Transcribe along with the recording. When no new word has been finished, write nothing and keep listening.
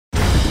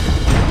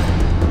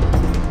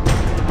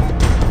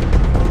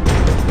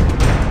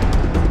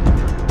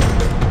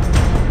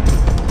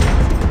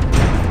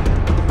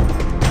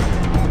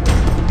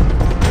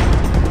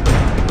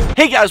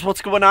Hey guys,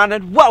 what's going on,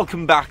 and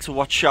welcome back to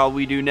What Shall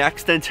We Do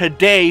Next, and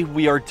today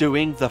we are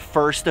doing the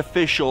first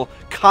official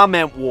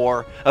comment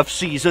war of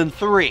Season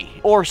 3,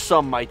 or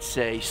some might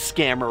say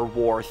Scammer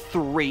War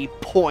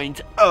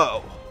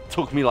 3.0.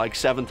 Took me like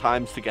 7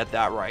 times to get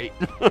that right.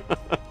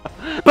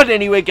 But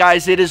anyway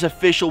guys, it is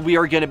official. We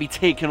are going to be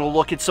taking a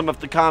look at some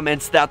of the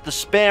comments that the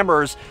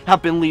spammers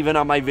have been leaving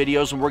on my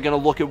videos, and we're going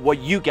to look at what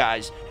you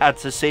guys had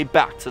to say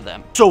back to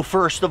them. So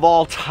first of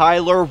all,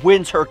 Tyler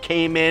Winter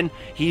came in.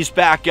 He's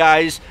back,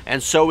 guys,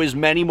 and so is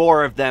many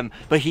more of them.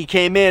 But he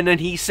came in and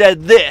he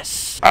said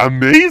this: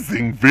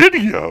 "Amazing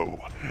video!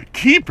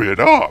 Keep it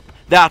up!"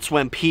 That's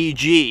when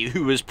PG,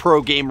 who is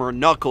Pro Gamer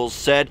Knuckles,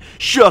 said,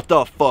 "Shut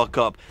the fuck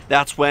up."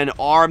 That's when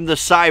Arm the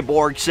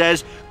Cyborg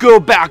says, "Go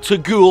back to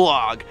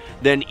Gulag."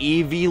 Then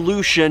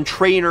Evolution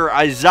Trainer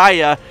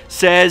Isaiah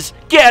says,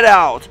 "Get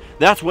out."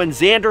 That's when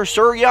Xander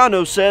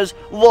Suriano says,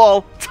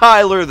 "Lol,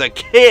 Tyler the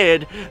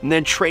Kid." And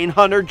then Train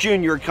Hunter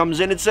Jr. comes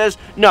in and says,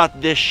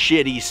 "Not this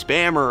shitty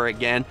spammer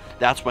again."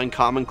 That's when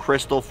Common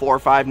Crystal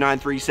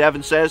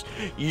 45937 says,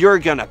 "You're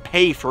gonna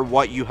pay for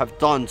what you have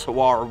done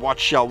to our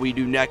What Shall We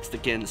Do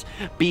Nexticans.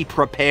 Be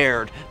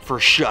prepared for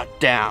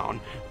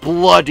shutdown.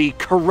 Bloody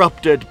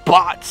corrupted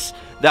bots."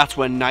 That's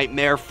when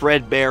Nightmare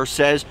Fredbear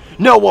says,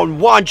 "No one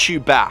wants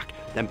you back."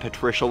 Then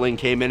Patricia Lynn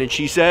came in and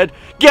she said,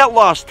 "Get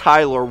lost,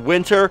 Tyler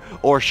Winter,"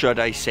 or should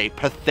I say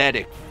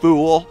pathetic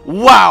fool.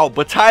 Wow,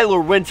 but Tyler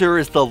Winter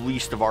is the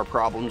least of our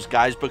problems,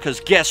 guys,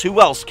 because guess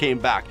who else came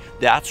back?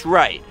 That's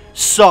right,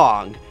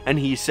 Song, and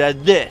he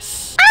said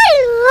this: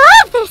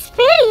 "I love this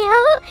video.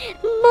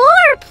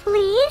 More,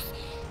 please.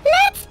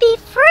 Let's be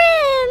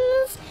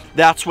friends."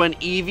 That's when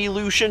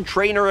Evolution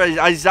Trainer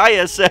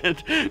Isaiah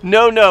said,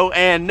 "No, no,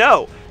 and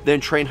no." Then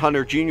Train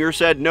Hunter Jr.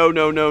 said, "No,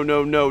 no, no,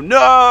 no, no,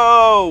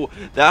 no."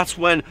 That's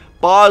when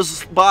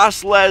Bossles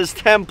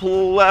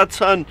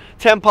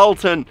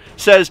Templeton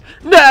says,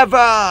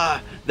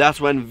 "Never."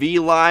 That's when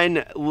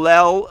V-Line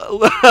Lel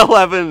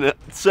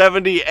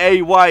 1170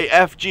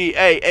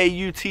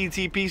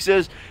 AYFGAAUTTP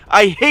says,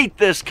 "I hate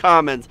this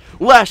comment.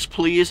 Less,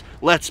 please.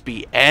 Let's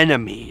be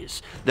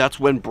enemies." That's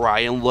when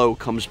Brian Lowe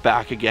comes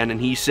back again and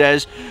he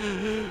says,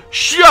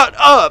 "Shut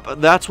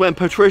up." That's when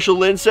Patricia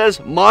Lynn says,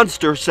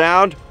 "Monster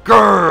sound.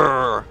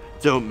 Grrr.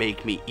 Don't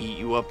make me eat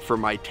you up for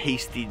my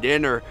tasty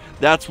dinner."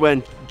 That's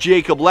when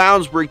Jacob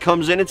Lounsbury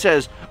comes in and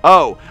says,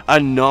 "Oh, a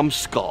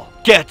numbskull.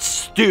 Get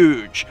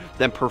stooge."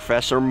 Then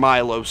Professor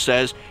Milo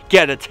says,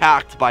 "Get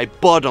attacked by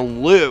Bud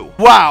and Lou."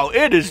 Wow,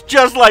 it is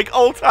just like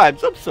old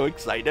times. I'm so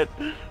excited.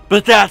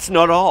 But that's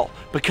not all,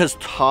 because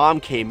Tom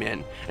came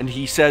in and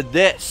he said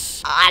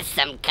this: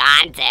 "Awesome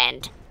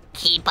content.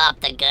 Keep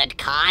up the good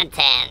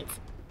content."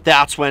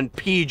 That's when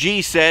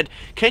PG said,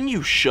 "Can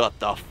you shut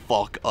the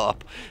fuck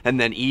up?" And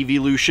then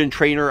Evolution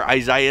Trainer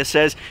Isaiah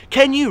says,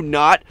 "Can you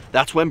not?"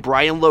 That's when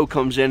Brian Lowe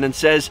comes in and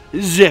says,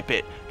 "Zip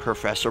it."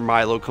 Professor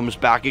Milo comes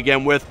back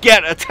again with,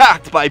 "Get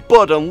attacked by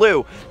Bud and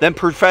Lou." Then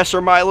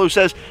Professor Milo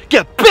says,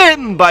 "Get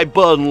bitten by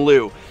Bud and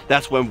Lou."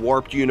 That's when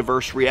Warped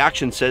Universe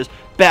Reaction says,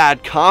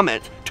 "Bad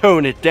comment.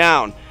 Tone it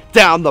down.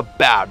 Down the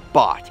bad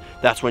bot."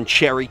 That's when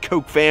Cherry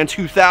Coke Fan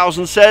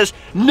 2000 says,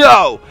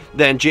 "No."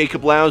 Then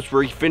Jacob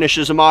Lounsbury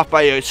finishes him off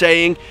by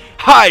saying,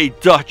 "Hi,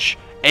 Dutch,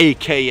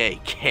 aka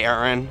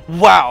Karen."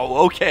 Wow,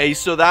 okay,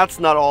 so that's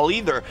not all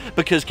either,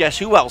 because guess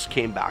who else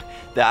came back?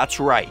 That's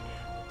right,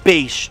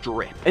 Bass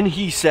Strip, and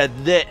he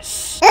said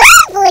this: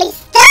 "Lovely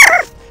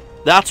stuff."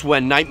 That's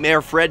when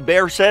Nightmare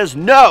Fredbear says,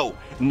 "No."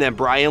 And then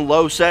Brian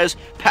Lowe says,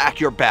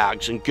 "Pack your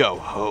bags and go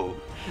home."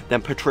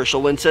 Then Patricia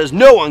Lynn says,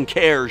 "No one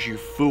cares, you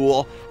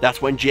fool."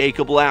 That's when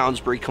Jacob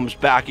Lounsbury comes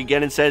back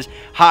again and says,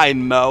 "Hi,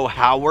 Mo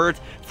Howard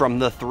from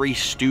the Three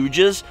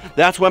Stooges."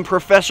 That's when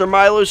Professor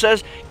Milo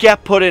says,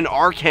 "Get put in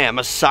Arkham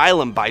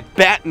Asylum by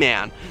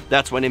Batman."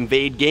 That's when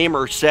Invade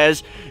Gamer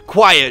says,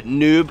 "Quiet,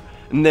 noob."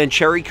 And then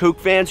Cherry Coke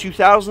Fan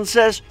 2000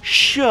 says,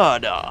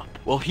 "Shut up."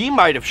 Well, he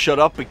might have shut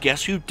up, but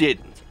guess who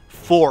didn't?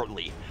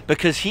 Fortley.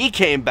 Because he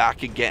came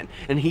back again,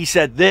 and he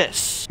said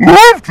this: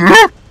 "Loved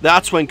it!"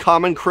 That's when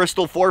Common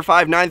Crystal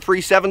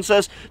 45937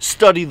 says,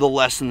 "Study the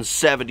lesson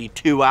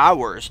 72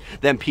 hours.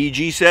 Then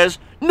PG says,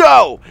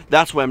 "No."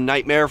 That's when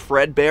Nightmare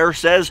Fredbear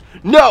says,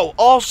 "No,"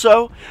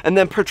 also. And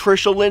then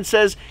Patricia Lynn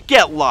says,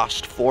 "Get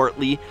lost,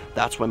 Fortley."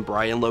 That's when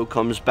Brian Lowe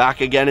comes back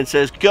again and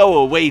says, "Go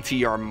away to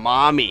your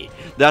mommy."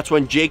 That's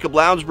when Jacob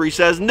Lounsbury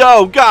says,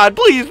 "No, God,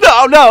 please,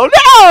 no, no,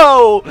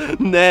 no."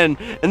 And then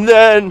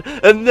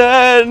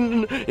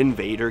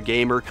Invader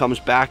Gamer comes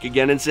back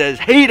again and says,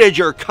 "Hated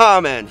your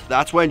comment."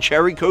 That's when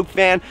Cherry Coke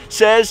Fan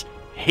says,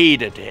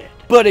 "Hated it."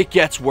 But it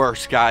gets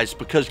worse, guys,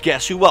 because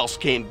guess who else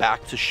came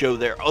back to show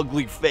their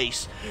ugly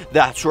face?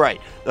 That's right,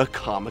 the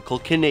Comical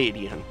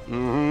Canadian.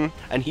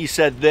 And he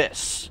said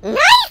this: "Nice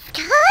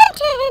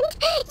content.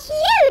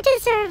 You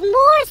deserve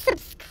more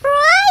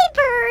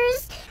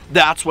subscribers."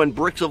 That's when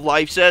Bricks of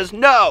Life says,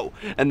 "No."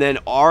 And then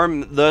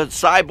Arm the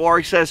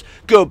Cyborg says,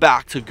 "Go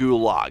back to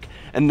Gulag."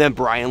 And then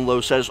Brian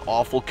Lowe says,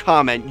 "Awful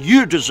comment.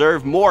 You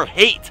deserve more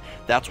hate."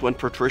 That's when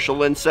Patricia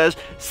Lynn says,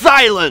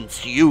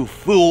 "Silence, you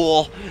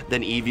fool."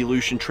 Then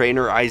Evolution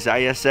Trainer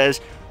Isaiah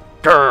says,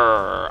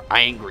 Grr,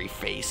 angry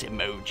face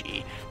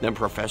emoji. Then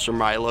Professor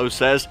Milo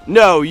says,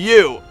 no,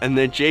 you. And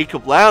then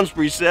Jacob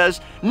Lounsbury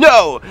says,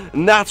 no.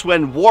 And that's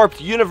when Warped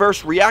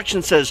Universe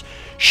Reaction says,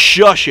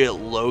 shush it,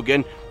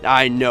 Logan.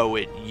 I know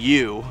it,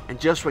 you. And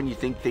just when you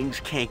think things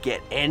can't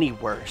get any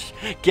worse,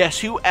 guess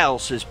who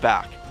else is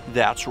back?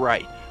 That's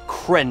right,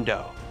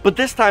 Crendo. But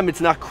this time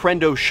it's not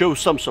Crendo show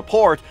some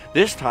support,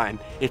 this time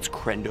it's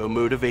Crendo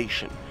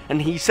motivation.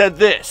 And he said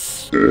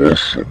this.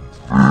 Awesome.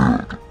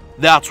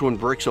 That's when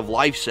Bricks of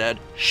Life said,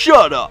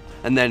 shut up!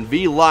 And then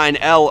V-Line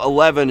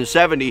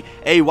L1170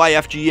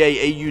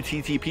 AYFGA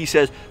AUTTP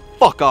says,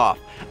 fuck off,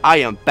 I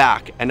am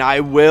back, and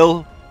I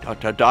will... ...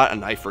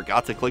 and I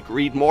forgot to click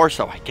read more,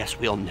 so I guess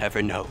we'll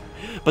never know.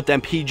 But then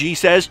PG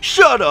says,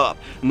 shut up!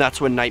 And that's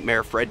when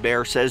Nightmare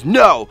Fredbear says,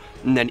 no!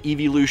 And then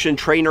Evolution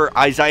Trainer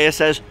Isaiah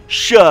says,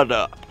 shut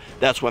up!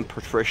 That's when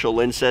Patricia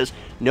Lynn says,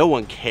 no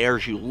one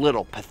cares, you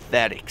little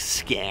pathetic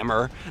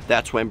scammer.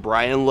 That's when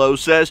Brian Lowe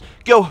says,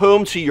 go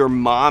home to your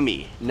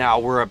mommy. Now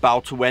we're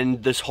about to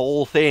end this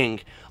whole thing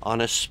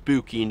on a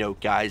spooky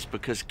note, guys,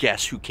 because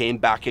guess who came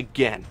back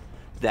again?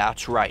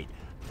 That's right,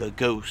 the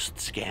ghost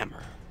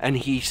scammer. And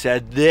he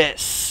said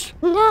this.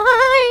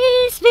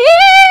 Nice video!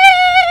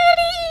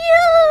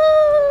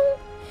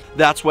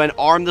 That's when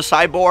Arm the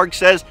Cyborg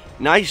says,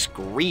 nice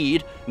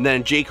greed. And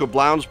then Jacob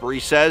Lounsbury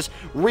says,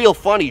 real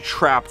funny,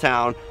 Trap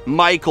Town.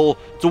 Michael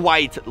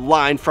Dwight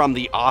line from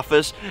The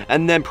Office.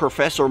 And then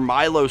Professor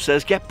Milo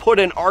says, get put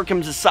in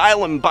Arkham's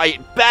Asylum by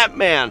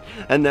Batman.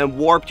 And then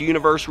Warped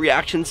Universe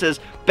Reaction says,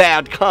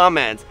 bad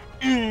comment.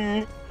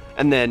 And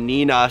then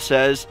Nina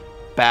says,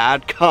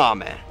 bad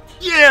comment.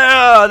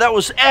 Yeah, that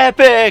was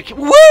epic!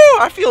 Woo!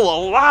 I feel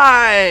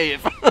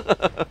alive!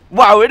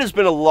 Wow, it has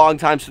been a long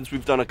time since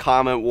we've done a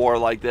comment war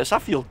like this. I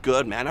feel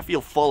good, man. I feel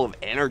full of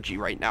energy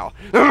right now.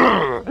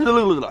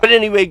 But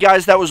anyway,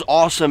 guys, that was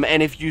awesome.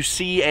 And if you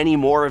see any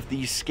more of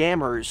these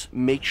scammers,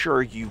 make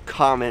sure you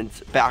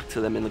comment back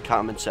to them in the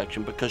comment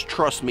section. Because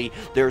trust me,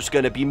 there's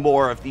going to be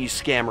more of these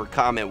scammer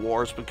comment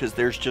wars. Because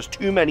there's just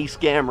too many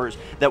scammers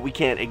that we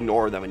can't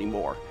ignore them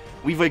anymore.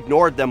 We've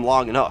ignored them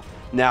long enough.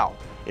 Now,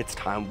 it's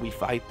time we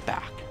fight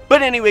back.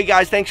 But anyway,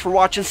 guys, thanks for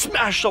watching.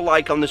 Smash the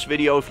like on this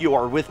video if you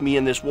are with me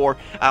in this war.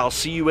 I'll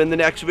see you in the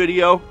next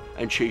video,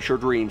 and chase your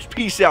dreams.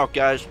 Peace out,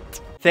 guys.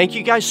 Thank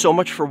you guys so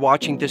much for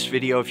watching this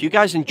video. If you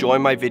guys enjoy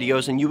my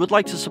videos and you would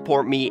like to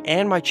support me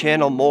and my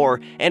channel more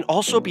and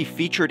also be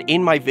featured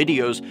in my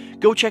videos,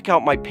 go check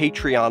out my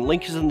Patreon.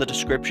 Link is in the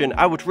description.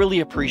 I would really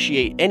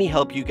appreciate any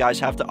help you guys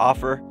have to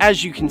offer.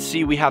 As you can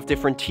see, we have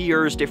different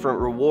tiers, different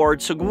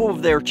rewards, so go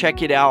over there,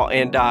 check it out,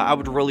 and I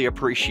would really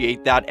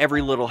appreciate that.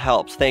 Every little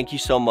helps. Thank you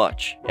so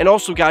much. And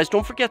also, guys,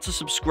 don't forget to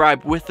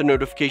subscribe with the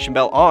notification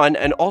bell on,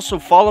 and also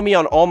follow me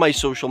on all my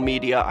social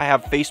media. I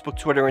have Facebook,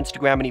 Twitter,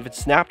 Instagram, and even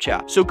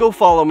Snapchat. So go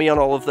follow me on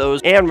all of those,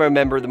 and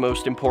remember the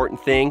most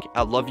important thing,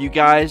 I love you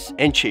guys,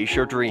 and chase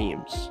your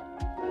dreams.